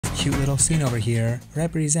cute little scene over here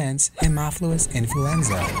represents Haemophilus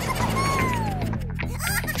influenza.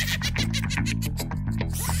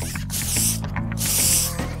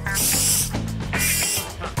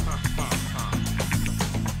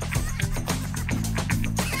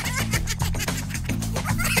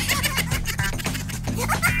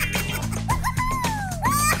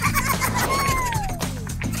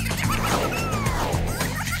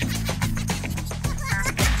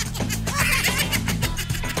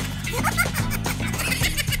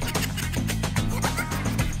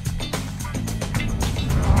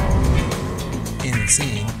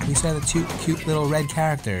 Scene, we saw the two cute little red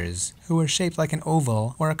characters who were shaped like an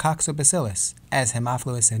oval or a coccobacillus, as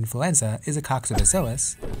Haemophilus influenza is a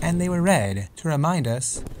coccobacillus, and they were red to remind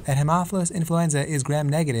us that Haemophilus influenza is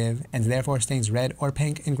gram-negative and therefore stains red or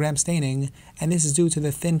pink in gram staining, and this is due to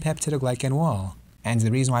the thin peptidoglycan wall. And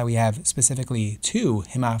the reason why we have specifically two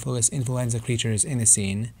Haemophilus influenza creatures in the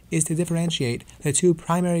scene is to differentiate the two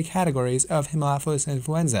primary categories of Haemophilus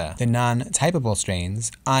influenza. The non-typable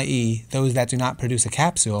strains, i.e. those that do not produce a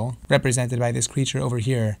capsule, represented by this creature over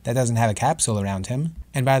here that doesn't have a capsule around him.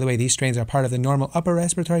 And by the way, these strains are part of the normal upper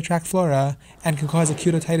respiratory tract flora and can cause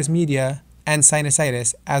acute otitis media and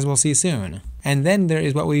sinusitis, as we'll see soon. And then there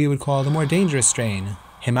is what we would call the more dangerous strain,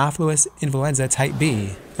 Haemophilus influenza type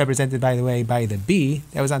B, represented by the way by the B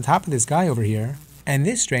that was on top of this guy over here. And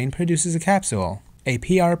this strain produces a capsule, a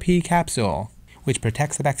PRP capsule, which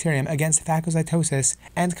protects the bacterium against phagocytosis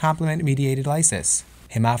and complement-mediated lysis.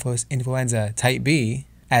 Haemophilus influenza type B,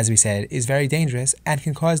 as we said, is very dangerous and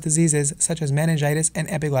can cause diseases such as meningitis and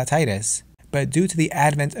epiglottitis. But due to the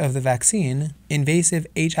advent of the vaccine, invasive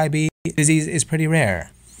HIV disease is pretty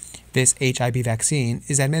rare. This HIV vaccine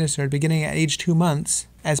is administered beginning at age 2 months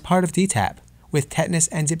as part of DTaP, with tetanus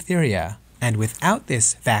and diphtheria. And without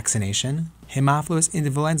this vaccination, Haemophilus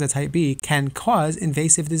influenza type B can cause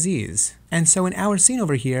invasive disease. And so in our scene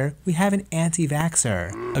over here, we have an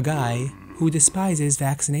anti-vaxxer, a guy who despises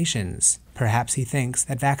vaccinations. Perhaps he thinks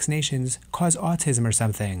that vaccinations cause autism or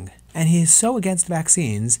something. And he is so against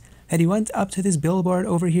vaccines that he went up to this billboard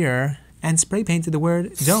over here and spray painted the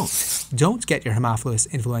word "Don't. Don't get your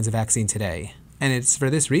Haemophilus influenza vaccine today." And it's for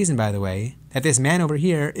this reason, by the way, that this man over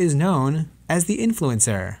here is known as the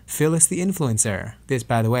influencer, Phyllis the Influencer. This,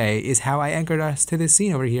 by the way, is how I anchored us to this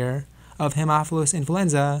scene over here of Haemophilus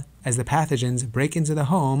influenza as the pathogens break into the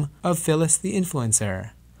home of Phyllis the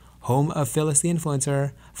Influencer. Home of Phyllis the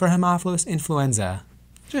Influencer for Haemophilus influenza.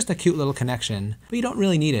 Just a cute little connection, but you don't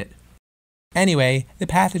really need it. Anyway, the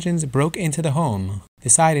pathogens broke into the home. The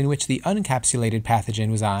side in which the unencapsulated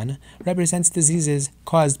pathogen was on represents diseases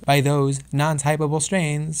caused by those non-typable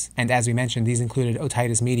strains, and as we mentioned, these included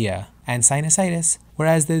otitis media and sinusitis,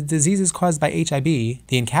 whereas the diseases caused by HIV,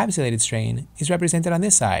 the encapsulated strain, is represented on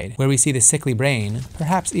this side, where we see the sickly brain,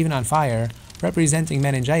 perhaps even on fire, representing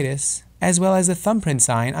meningitis, as well as the thumbprint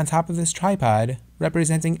sign on top of this tripod,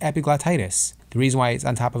 representing epiglottitis. The reason why it's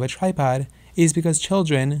on top of a tripod is because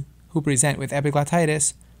children who present with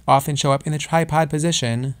epiglottitis often show up in the tripod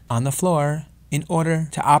position on the floor in order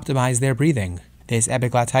to optimize their breathing. This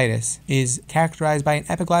epiglottitis is characterized by an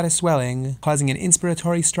epiglottis swelling, causing an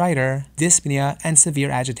inspiratory stridor, dyspnea, and severe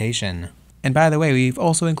agitation. And by the way, we've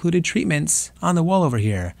also included treatments on the wall over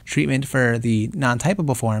here. Treatment for the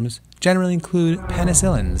non-typable forms generally include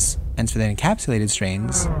penicillins, and for the encapsulated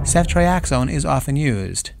strains, ceftriaxone is often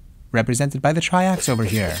used, represented by the triax over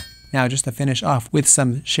here. Now, just to finish off with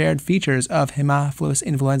some shared features of Haemophilus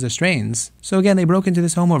influenza strains. So again, they broke into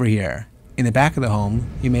this home over here. In the back of the home,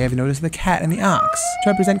 you may have noticed the cat and the ox, to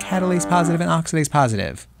represent catalase positive and oxidase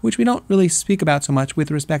positive, which we don't really speak about so much with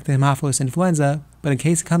respect to Haemophilus influenza, but in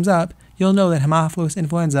case it comes up, you'll know that Haemophilus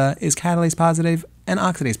influenza is catalase positive and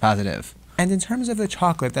oxidase positive. And in terms of the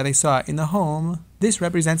chocolate that I saw in the home, this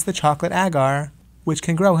represents the chocolate agar, which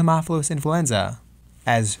can grow Haemophilus influenza,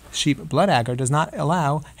 as sheep blood agar does not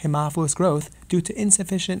allow Haemophilus growth due to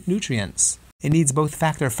insufficient nutrients. It needs both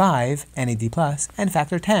factor 5, NAD+, and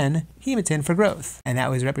factor 10, hematin, for growth. And that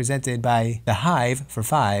was represented by the hive for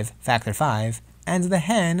 5, factor 5, and the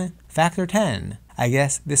hen, factor 10. I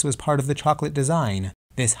guess this was part of the chocolate design.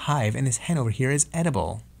 This hive and this hen over here is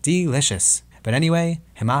edible. Delicious. But anyway,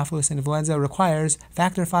 Haemophilus influenza requires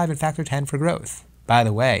factor 5 and factor 10 for growth. By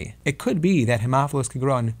the way, it could be that Haemophilus could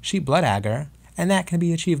grow on sheep blood agar, and that can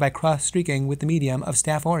be achieved by cross-streaking with the medium of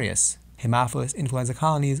Staph aureus. Haemophilus influenza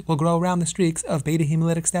colonies will grow around the streaks of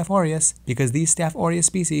beta-hemolytic Staph aureus because these Staph aureus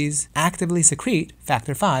species actively secrete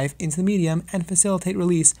factor 5 into the medium and facilitate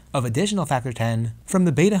release of additional factor 10 from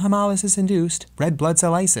the beta-hemolysis-induced red blood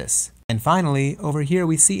cell lysis. And finally, over here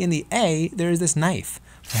we see in the A, there is this knife.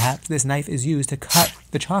 Perhaps this knife is used to cut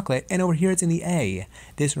the chocolate, and over here it's in the A.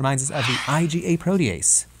 This reminds us of the IgA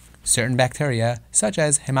protease. Certain bacteria, such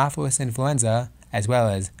as Haemophilus influenza, as well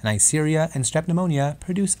as Neisseria and strep pneumonia,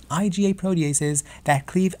 produce IgA proteases that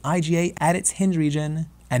cleave IgA at its hinge region,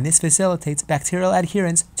 and this facilitates bacterial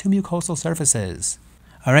adherence to mucosal surfaces.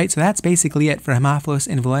 Alright, so that's basically it for Haemophilus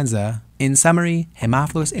influenza. In summary,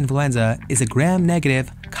 Haemophilus influenza is a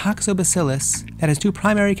gram-negative coccobacillus that has two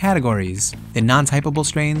primary categories: the non-typable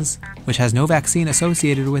strains, which has no vaccine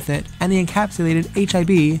associated with it, and the encapsulated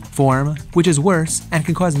HIB form, which is worse and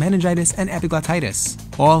can cause meningitis and epiglottitis.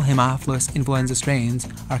 All Haemophilus influenza strains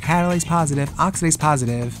are catalase positive, oxidase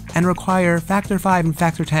positive, and require factor V and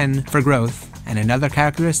factor X for growth, and another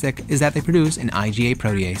characteristic is that they produce an IgA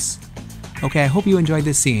protease. Okay, I hope you enjoyed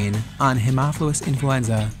this scene on Haemophilus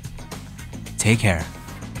influenza. Take care.